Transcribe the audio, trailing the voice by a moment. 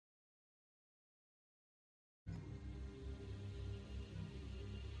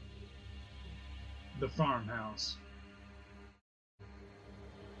The farmhouse.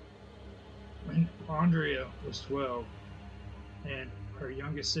 When Andrea was 12 and her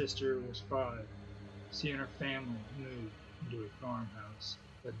youngest sister was 5, she and her family moved into a farmhouse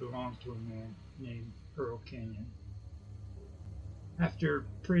that belonged to a man named Earl Kenyon. After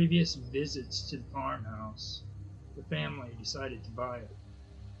previous visits to the farmhouse, the family decided to buy it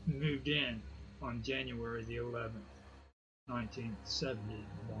and moved in on January the 11th,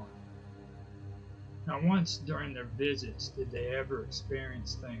 1971. Not once during their visits did they ever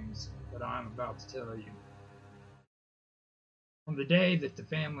experience things that I'm about to tell you. On the day that the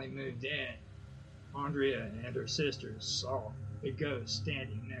family moved in, Andrea and her sisters saw a ghost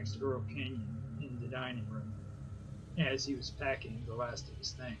standing next to Earl Kenyon in the dining room as he was packing the last of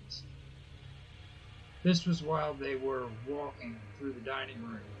his things. This was while they were walking through the dining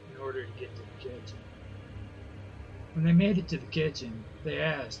room in order to get to the kitchen. When they made it to the kitchen, they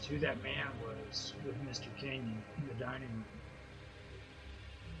asked who that man was with Mr. Kenyon in the dining room.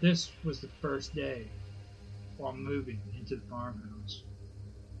 This was the first day while moving into the farmhouse.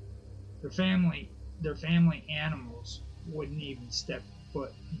 Their family animals wouldn't even step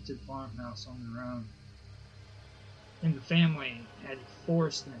foot into the farmhouse on their own, and the family had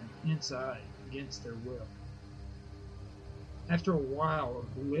forced them inside against their will. After a while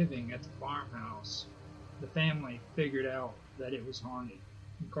of living at the farmhouse, the family figured out that it was haunted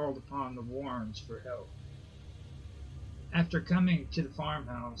and called upon the Warrens for help. After coming to the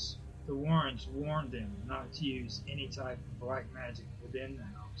farmhouse, the Warrens warned them not to use any type of black magic within the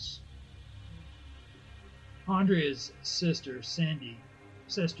house. Andrea's sisters Cindy,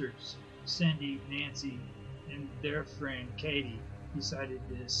 Nancy, and their friend Katie decided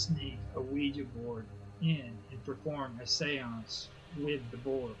to sneak a Ouija board in and perform a seance with the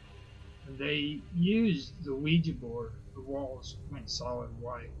board. When they used the Ouija board, the walls went solid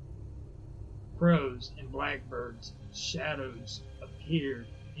white. Crows and blackbirds' shadows appeared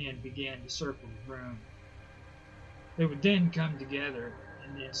and began to circle the room. They would then come together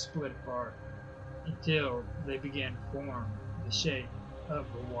and then split apart until they began to form the shape of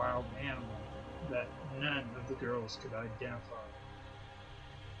a wild animal that none of the girls could identify.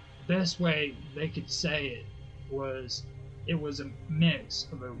 The best way they could say it was a mix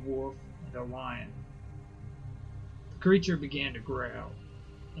of a wolf and a lion. The creature began to growl,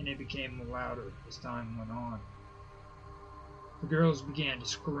 and it became louder as time went on. The girls began to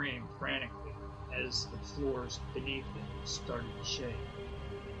scream frantically as the floors beneath them started to shake.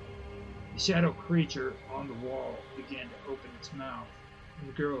 The shadow creature on the wall began to open its mouth, and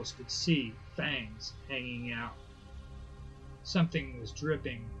the girls could see fangs hanging out. Something was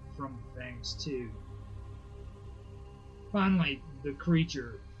dripping from the fangs too. Finally, the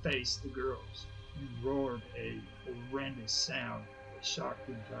creature faced the girls and roared a horrendous sound that shocked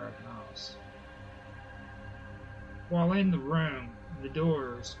the entire house. While in the room, the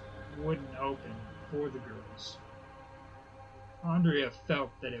doors wouldn't open for the girls. Andrea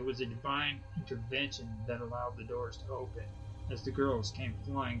felt that it was a divine intervention that allowed the doors to open as the girls came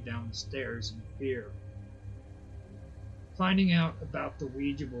flying down the stairs in fear. Finding out about the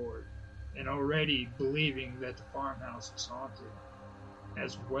Ouija board and already believing that the farmhouse was haunted,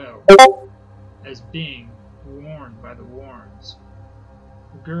 as well as being warned by the Warrens,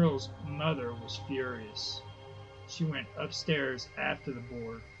 the girl's mother was furious. She went upstairs after the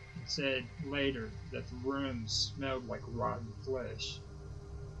board and said later that the room smelled like rotten flesh.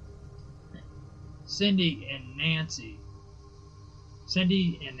 Cindy and Nancy's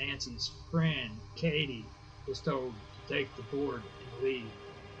friend Katie was told to take the board and leave.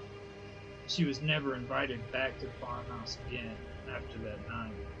 She was never invited back to the farmhouse again after that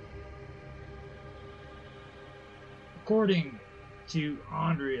night. According to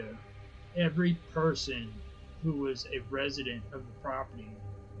Andrea, every person who was a resident of the property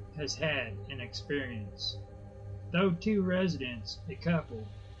has had an experience. Though two residents, a couple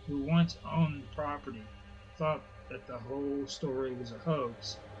who once owned the property, thought that the whole story was a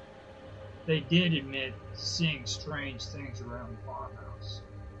hoax, they did admit to seeing strange things around the farmhouse.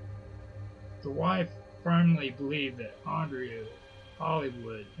 The wife firmly believed that Andrea,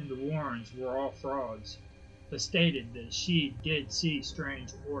 Hollywood, and the Warrens were all frauds, but stated that she did see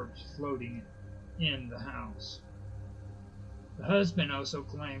strange orbs floating in the house. The husband also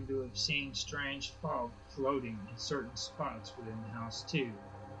claimed to have seen strange fog floating in certain spots within the house too.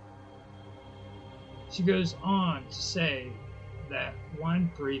 She goes on to say that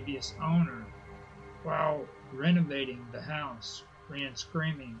one previous owner, while renovating the house, ran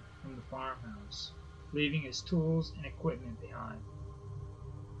screaming from the farmhouse, leaving his tools and equipment behind.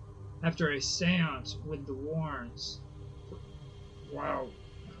 After a seance with the Warrens, while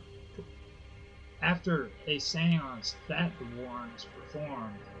After a seance that the Warrens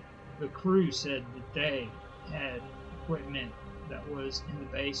performed, the crew said that they had equipment that was in the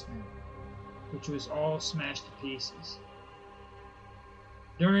basement, which was all smashed to pieces.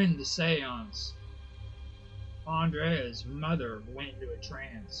 During the seance, Andrea's mother went into a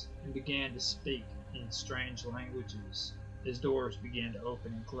trance and began to speak in strange languages as doors began to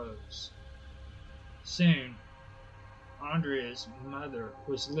open and close. Soon, Andrea's mother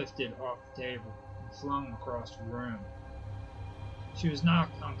was lifted off the table and flung across the room. She was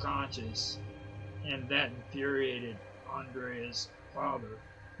knocked unconscious, and that infuriated Andrea's father,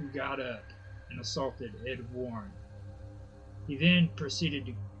 who got up and assaulted Ed Warren. He then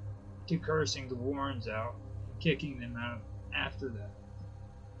proceeded to cursing the Warrens out and kicking them out after that.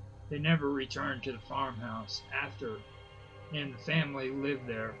 They never returned to the farmhouse after, and the family lived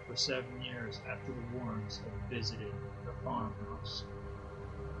there for 7 years after the Warrens had visited the farmhouse.